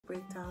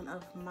breakdown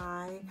of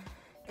my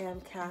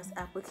AMCAS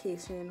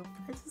application.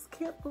 I just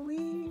can't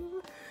believe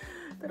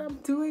that I'm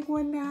doing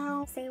one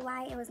now. Say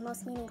why it was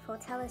most meaningful.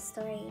 Tell a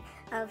story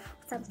of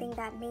something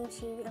that made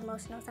you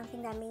emotional,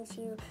 something that made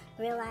you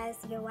realize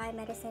your why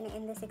medicine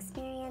in this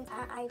experience.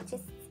 I've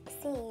just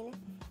seen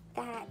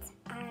that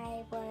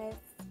I was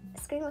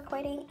screen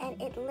recording and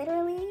it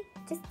literally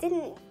just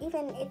didn't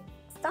even, it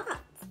stopped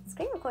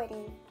screen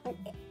recording.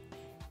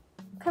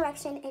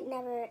 Correction, it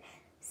never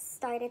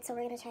started, so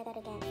we're gonna try that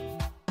again.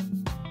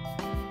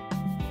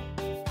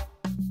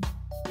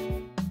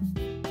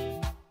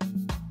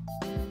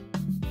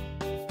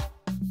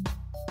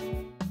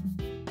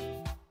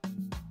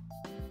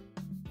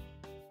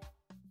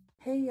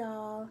 Hey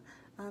y'all,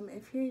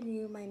 if you're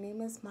new, my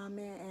name is Mame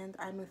and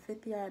I'm a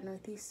 5th year at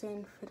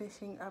Northeastern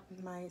finishing up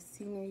my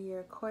senior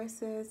year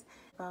courses.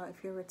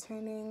 If you're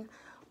returning,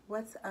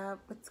 what's up,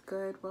 what's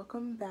good,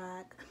 welcome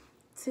back.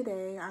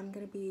 Today I'm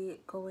going to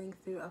be going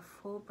through a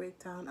full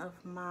breakdown of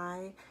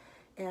my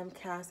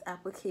AMCAS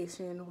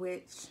application,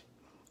 which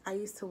I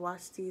used to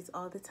watch these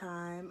all the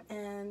time,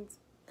 and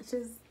I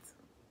just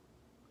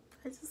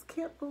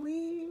can't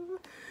believe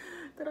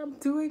that I'm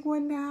doing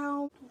one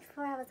now.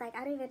 Before I was like,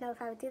 I don't even know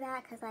if I would do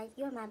that because like,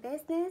 you're my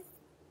business.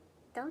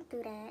 Don't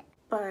do that.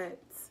 But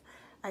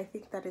I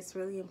think that it's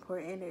really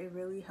important. It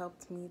really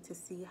helped me to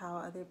see how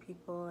other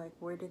people like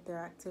worded their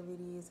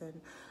activities and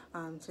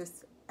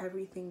just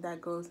everything that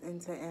goes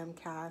into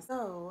AMCAS.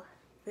 So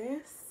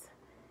this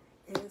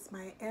is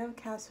my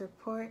AMCAS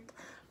report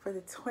for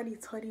the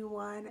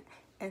 2021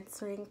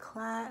 entering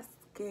class.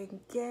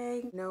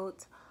 Gang.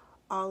 Note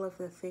all of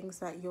the things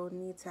that you'll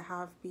need to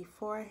have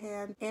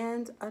beforehand.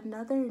 And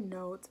another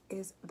note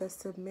is the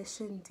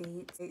submission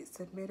date. It's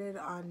submitted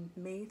on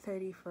May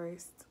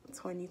 31st,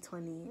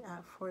 2020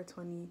 at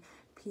 4:20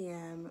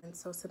 p.m. And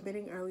so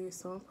submitting early is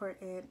so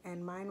important,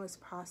 and mine was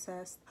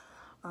processed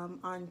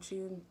on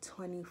June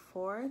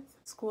 24th.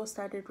 School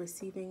started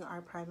receiving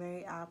our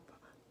primary app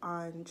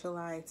on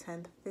July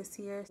 10th this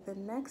year. The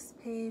next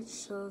page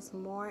shows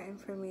more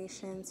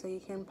information, so you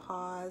can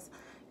pause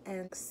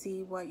and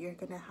see what you're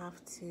gonna have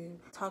to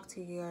talk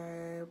to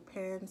your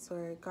parents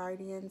or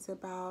guardians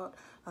about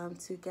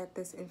to get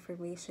this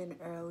information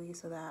early,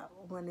 so that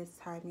when it's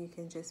time you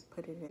can just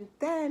put it in.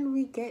 Then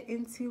we get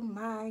into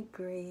my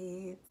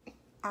grades.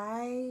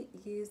 I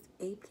used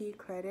AP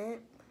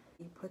credit.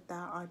 You put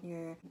that on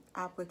your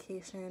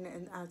application,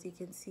 and as you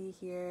can see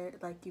here,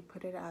 like, you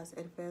put it as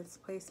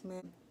advanced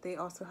placement. They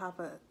also have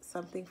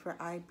something for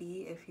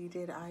IB if you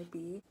did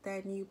IB.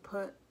 Then you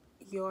put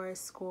your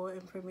school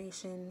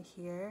information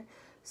here,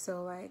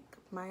 so like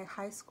my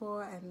high school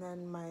and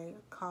then my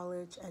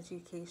college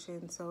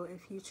education. So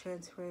if you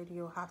transferred,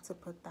 you'll have to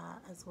put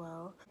that as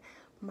well.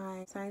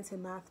 My science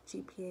and math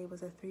GPA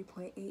was a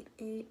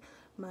 3.88.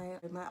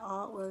 My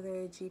alt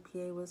weather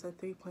GPA was a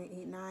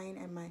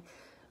 3.89, and my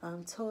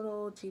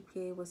total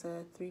GPA was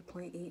a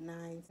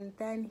 3.89. And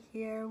then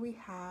here we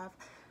have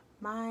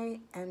my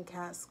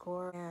MCAT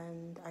score,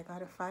 and I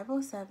got a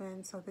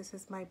 507. So this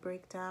is my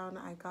breakdown.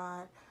 I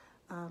got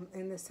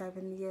in the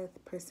 70th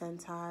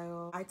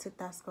percentile. I took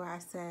that score. I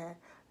said,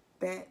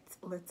 bet,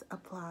 let's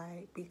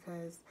apply,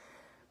 because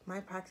my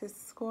practice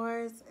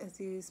scores, as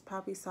you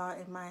probably saw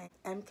in my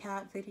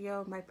MCAT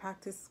video, my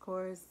practice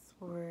scores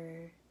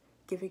were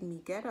giving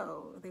me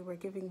ghetto. They were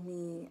giving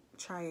me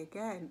try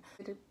again.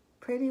 I did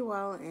pretty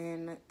well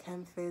in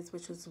Chem Phys,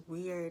 which was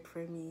weird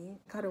for me.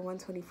 Got a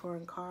 124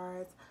 in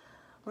cars,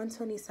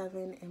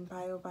 127 in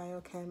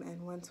biochem,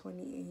 and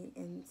 128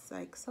 in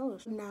psych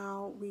social.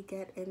 Now we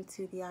get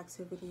into the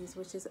activities,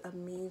 which is a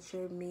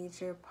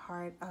major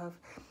part of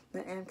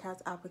the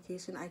AMCAS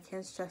application. I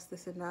can't stress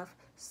this enough.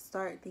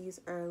 Start these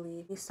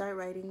early. You start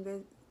writing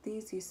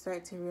these, you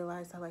start to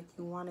realize that like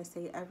you want to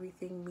say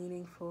everything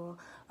meaningful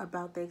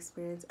about the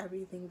experience,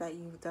 everything that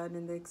you've done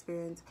in the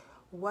experience,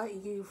 what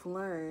you've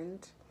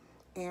learned,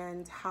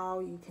 and how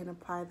you can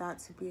apply that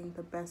to being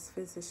the best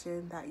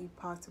physician that you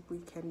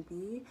possibly can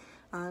be.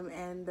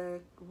 And the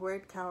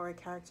word count or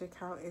character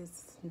count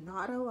is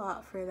not a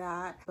lot for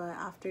that, but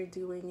after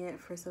doing it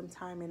for some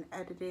time and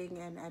editing,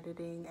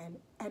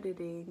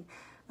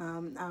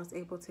 I was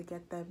able to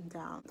get them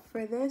down.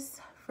 For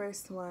this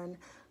first one,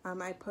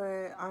 I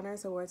put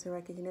honors, awards, and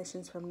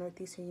recognitions from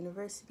Northeastern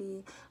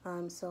University.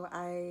 So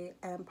I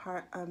am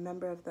a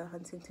member of the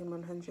Huntington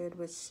 100,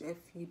 which if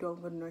you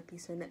don't go to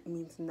Northeastern, it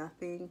means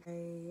nothing.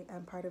 I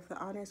am part of the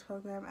honors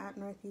program at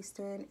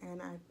Northeastern, and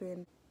I've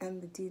been in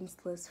the dean's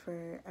list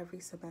for every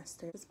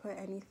semester. Just put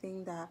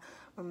anything that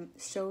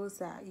shows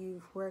that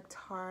you've worked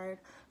hard,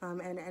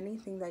 and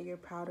anything that you're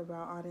proud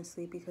about,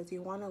 honestly, because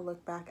you want to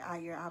look back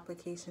at your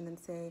application and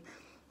say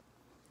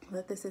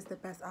that this is the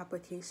best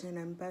application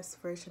and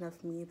best version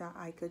of me that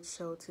I could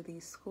show to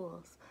these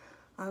schools.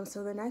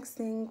 So the next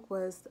thing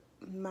was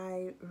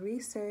my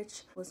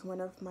research was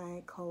one of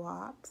my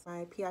co-ops.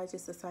 My PI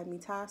just assigned me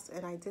tasks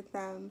and I did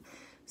them.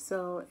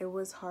 So it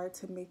was hard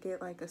to make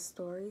it like a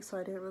story, so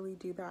I didn't really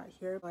do that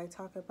here. I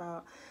talk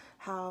about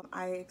how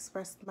I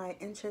expressed my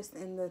interest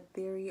in the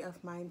theory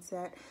of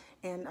mindset,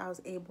 and I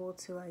was able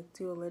to like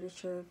do a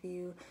literature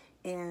review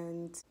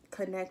and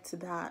connect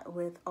that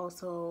with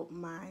also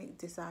my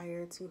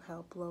desire to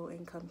help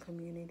low-income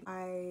community.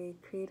 I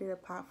created a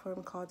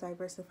platform called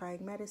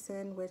Diversifying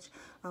Medicine, which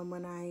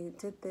when I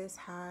did this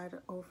had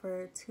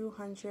over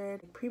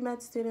 200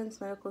 pre-med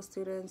students, medical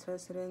students,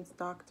 residents,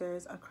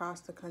 doctors across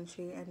the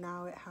country, and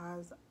now it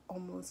has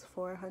almost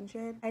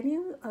 400. Any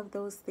of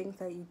those things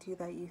that you do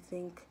that you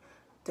think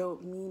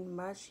don't mean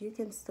much, you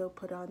can still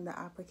put on the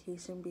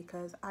application,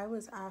 because I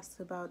was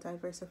asked about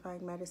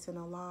diversifying medicine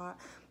a lot,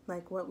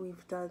 like what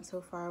we've done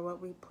so far,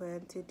 what we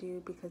plan to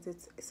do, because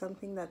it's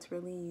something that's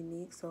really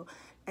unique. So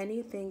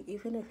anything,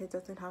 even if it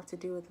doesn't have to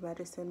do with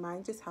medicine,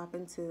 mine just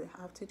happened to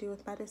have to do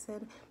with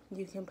medicine,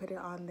 you can put it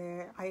on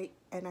there. I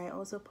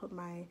also put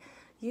my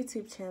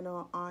YouTube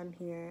channel on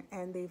here,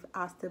 and they've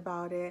asked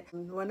about it.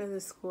 One of the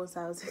schools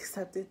I was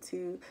accepted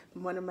to,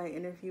 one of my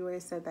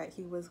interviewers said that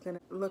he was gonna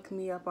look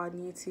me up on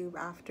YouTube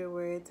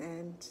afterwards,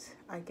 and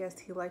I guess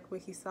he liked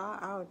what he saw.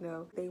 I don't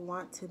know. They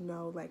want to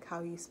know like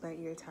how you spent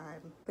your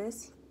time.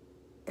 This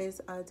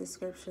is a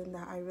description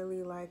that I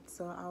really liked,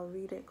 so I'll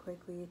read it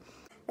quickly.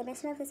 The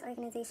mission of this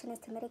organization is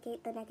to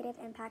mitigate the negative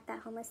impact that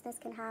homelessness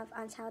can have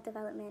on child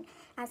development.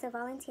 As a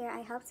volunteer,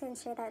 I helped to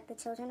ensure that the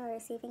children were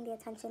receiving the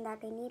attention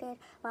that they needed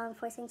while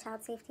enforcing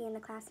child safety in the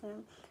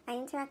classroom. I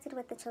interacted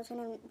with the children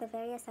in the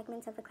various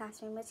segments of the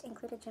classroom, which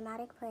included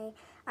dramatic play,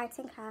 arts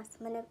and crafts,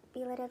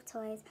 manipulative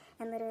toys,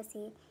 and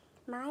literacy.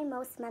 My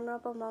most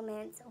memorable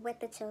moments with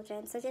the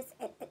children, so just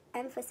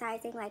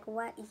emphasizing like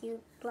what you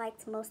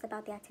liked most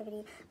about the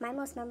activity. My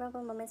most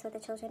memorable moments with the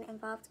children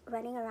involved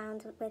running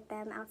around with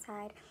them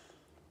outside.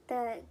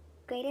 The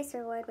greatest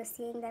reward was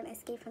seeing them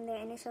escape from their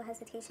initial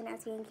hesitation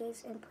as we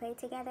engaged in play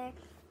together,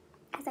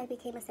 as I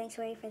became a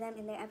sanctuary for them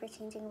in their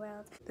ever-changing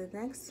world. The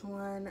next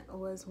one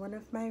was one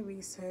of my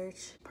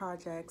research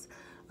projects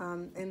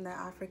in the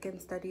African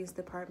Studies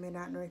department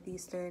at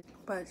Northeastern,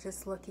 but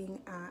just looking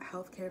at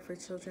healthcare for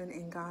children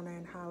in Ghana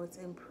and how it's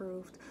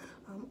improved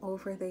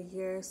over the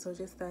years. So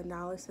just the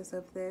analysis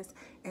of this.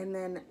 And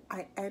then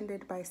I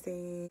ended by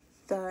saying,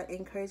 the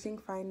encouraging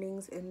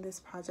findings in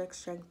this project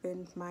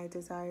strengthened my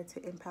desire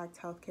to impact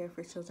healthcare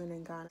for children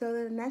in Ghana. So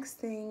the next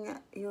thing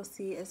you'll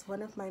see is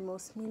one of my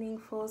most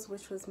meaningfuls,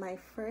 which was my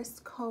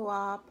first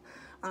co-op.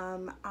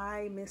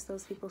 I miss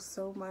those people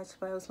so much,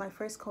 but it was my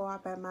first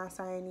co-op at Mass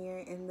Pioneer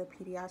in the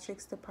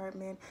pediatrics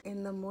department.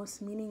 In the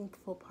most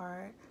meaningful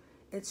part,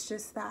 it's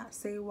just that.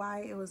 Say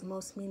why it was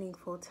most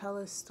meaningful. Tell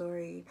a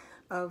story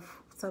of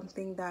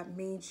something that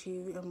made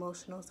you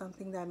emotional,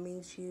 something that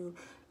made you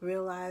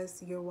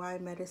realize your why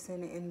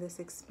medicine in this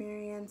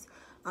experience.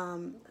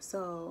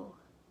 So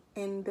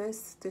in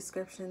this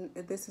description,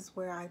 this is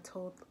where I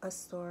told a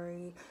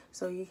story.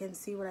 So you can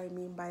see what I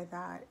mean by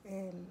that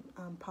in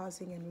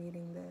pausing and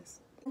reading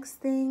this. Next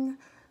thing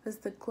is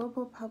the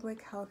Global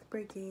Public Health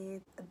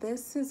Brigade.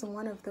 This is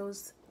one of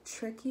those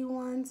tricky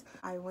ones.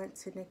 I went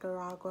to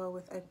Nicaragua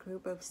with a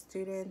group of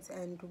students,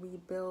 and we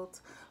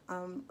built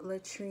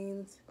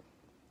latrines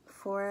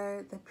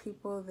for the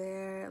people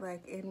there,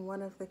 like in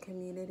one of the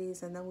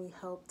communities, and then we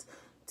helped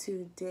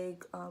to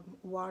dig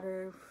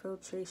water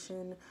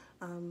filtration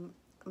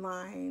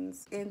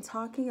lines. In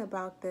talking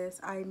about this,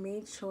 I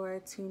made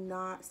sure to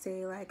not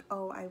say like,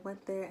 oh, I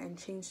went there and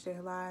changed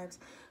their lives.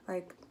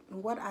 Like,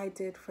 what I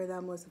did for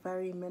them was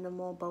very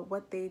minimal, but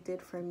what they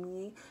did for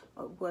me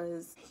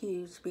was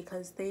huge,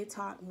 because they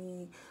taught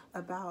me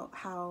about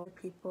how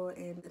people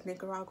in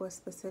Nicaragua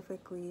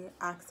specifically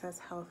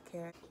access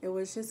healthcare. It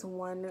was just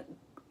one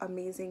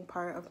amazing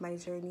part of my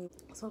journey.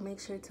 So make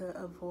sure to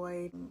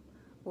avoid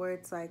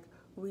words like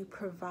we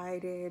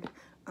provided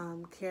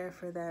care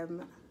for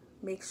them.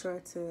 Make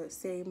sure to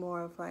say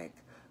more of like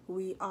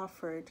we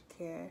offered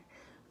care.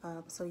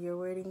 So your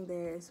wording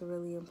there is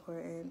really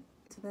important.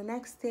 So the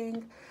next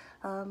thing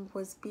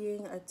was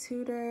being a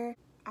tutor.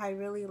 I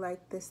really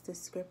liked this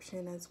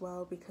description as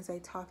well, because I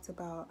talked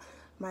about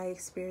my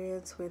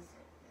experience with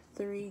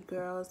 3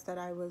 girls that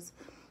I was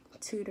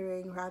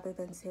tutoring, rather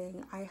than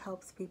saying I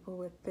helped people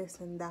with this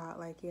and that.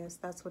 Like, yes,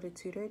 that's what a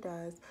tutor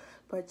does,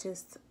 but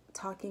just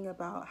talking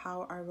about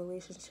how our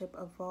relationship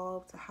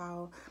evolved,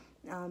 how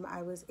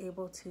I was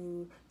able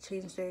to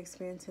change their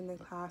experience in the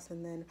class,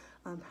 and then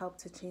help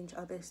to change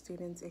other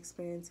students'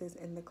 experiences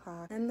in the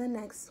class. And the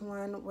next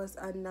one was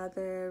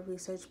another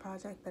research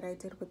project that I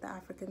did with the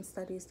African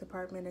Studies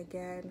department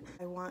again.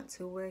 I want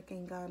to work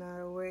in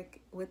Ghana, or work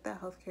with the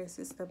healthcare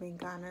system in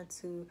Ghana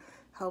to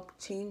help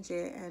change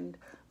it and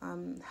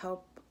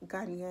help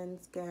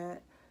Ghanaians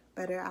get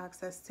better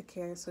access to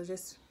care. So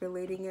just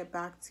relating it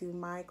back to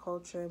my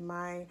culture,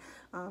 my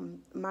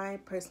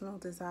personal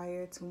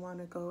desire to want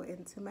to go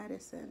into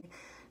medicine.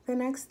 The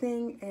next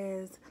thing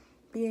is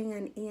being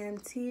an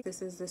EMT.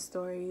 This is the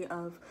story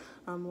of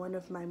one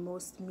of my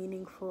most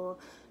meaningful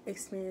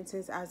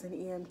experiences as an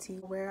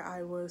EMT, where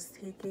I was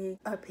taking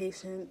a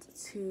patient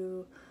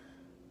to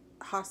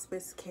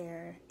hospice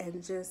care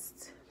and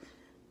just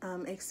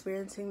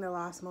experiencing the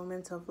last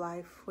moments of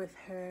life with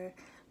her,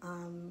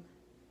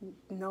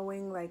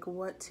 knowing like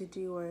what to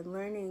do, or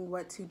learning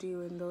what to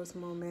do in those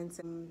moments,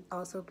 and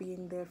also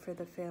being there for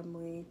the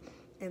family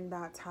in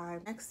that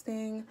time. Next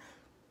thing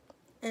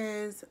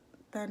is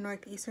the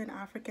Northeastern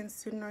African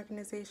Student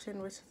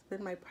Organization, which has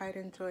been my pride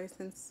and joy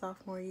since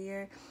sophomore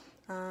year.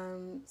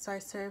 So I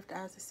served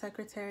as a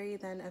secretary,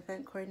 then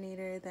event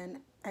coordinator,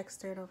 then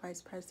external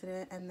vice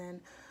president, and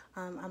then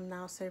I'm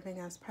now serving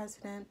as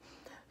president.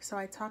 So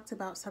I talked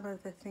about some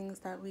of the things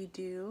that we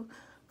do,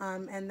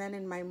 and then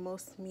in my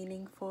most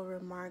meaningful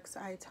remarks,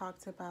 I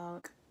talked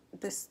about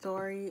the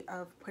story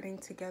of putting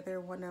together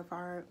one of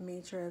our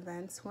major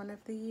events one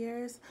of the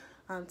years,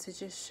 to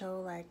just show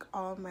like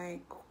all my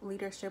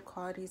leadership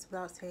qualities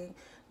without saying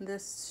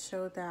this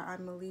showed that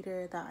I'm a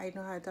leader, that I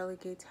know how to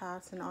delegate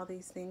tasks and all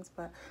these things,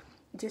 but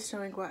just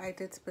showing what I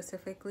did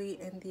specifically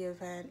in the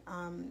event.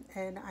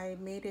 And I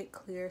made it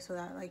clear so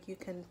that like you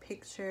can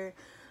picture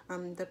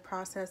the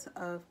process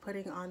of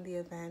putting on the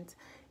event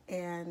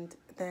and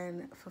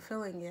then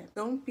fulfilling it.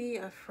 Don't be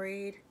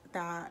afraid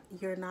that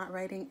you're not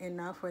writing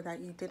enough or that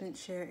you didn't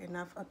share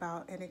enough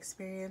about an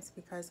experience,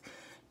 because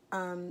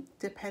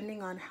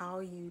depending on how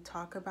you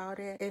talk about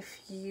it,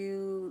 if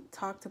you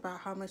talked about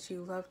how much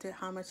you loved it,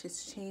 how much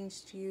it's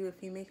changed you,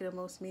 if you make it the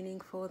most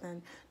meaningful,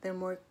 then they're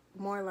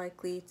more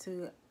likely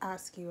to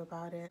ask you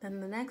about it.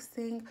 And the next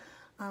thing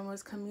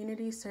was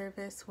community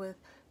service with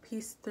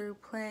Peace Through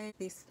Play.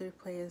 Peace Through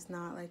Play is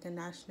not like a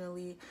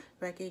nationally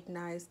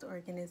recognized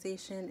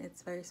organization.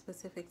 It's very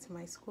specific to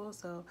my school,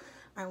 so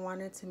I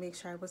wanted to make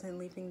sure I wasn't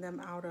leaving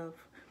them out of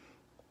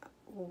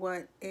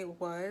what it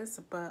was,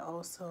 but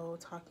also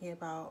talking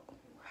about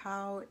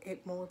how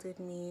it molded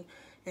me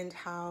and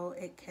how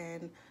it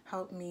can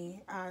help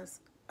me as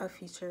a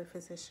future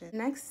physician.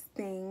 Next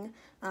thing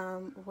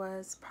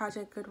was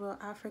Project Goodwill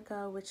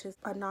Africa, which is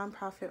a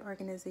nonprofit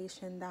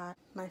organization that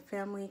my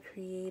family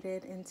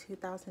created in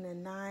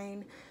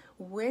 2009,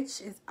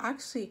 which is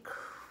actually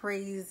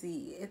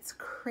crazy. It's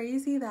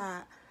crazy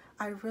that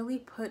I really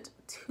put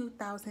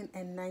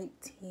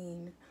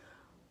 2019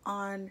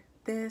 on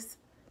this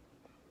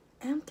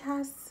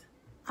AMCAS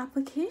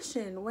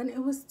application when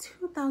it was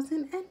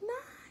 2009.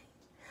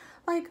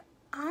 Like,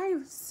 I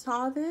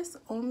saw this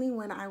only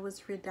when I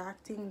was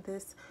redacting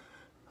this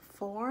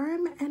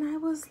form, and I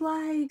was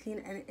like,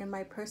 and in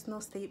my personal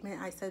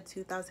statement I said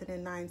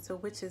 2009, so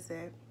which is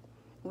it?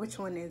 Which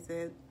one is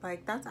it?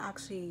 Like, that's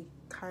actually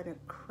kind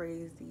of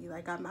crazy.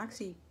 Like, I'm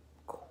actually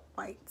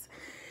quite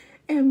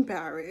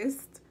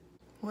embarrassed.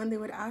 When they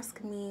would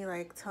ask me,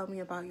 like, tell me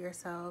about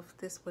yourself,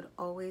 this would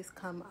always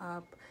come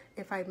up.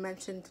 If I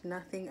mentioned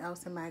nothing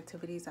else in my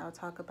activities, I'll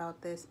talk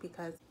about this,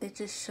 because it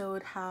just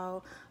showed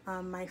how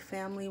my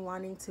family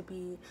wanting to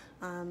be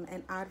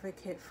an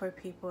advocate for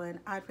people,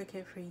 an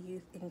advocate for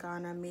youth in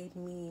Ghana, made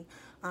me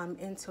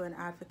into an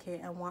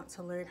advocate and want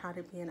to learn how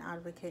to be an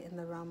advocate in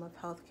the realm of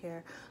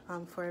healthcare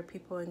for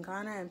people in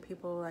Ghana and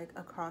people like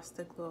across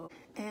the globe.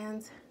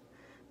 And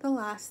the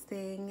last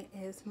thing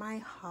is my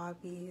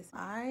hobbies.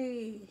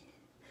 I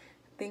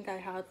think I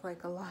have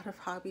like a lot of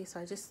hobbies, so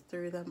I just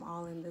threw them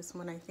all in this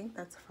one. I think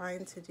that's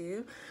fine to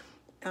do.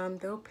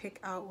 They'll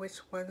pick out which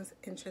ones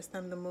interest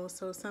them the most.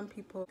 So some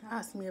people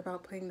ask me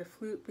about playing the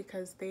flute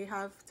because they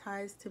have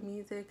ties to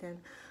music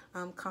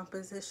and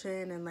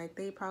composition, and like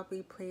they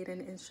probably played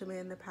an instrument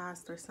in the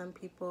past. Or some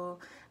people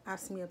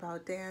ask me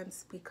about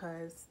dance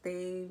because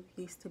they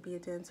used to be a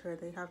dancer, or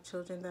they have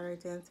children that are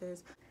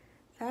dancers.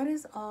 That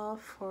is all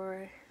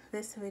for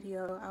this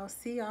video. I'll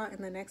see y'all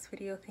in the next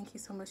video. Thank you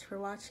so much for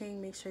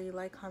watching. Make sure you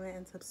like, comment,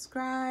 and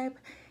subscribe.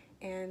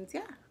 And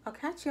yeah, I'll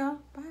catch y'all.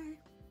 Bye.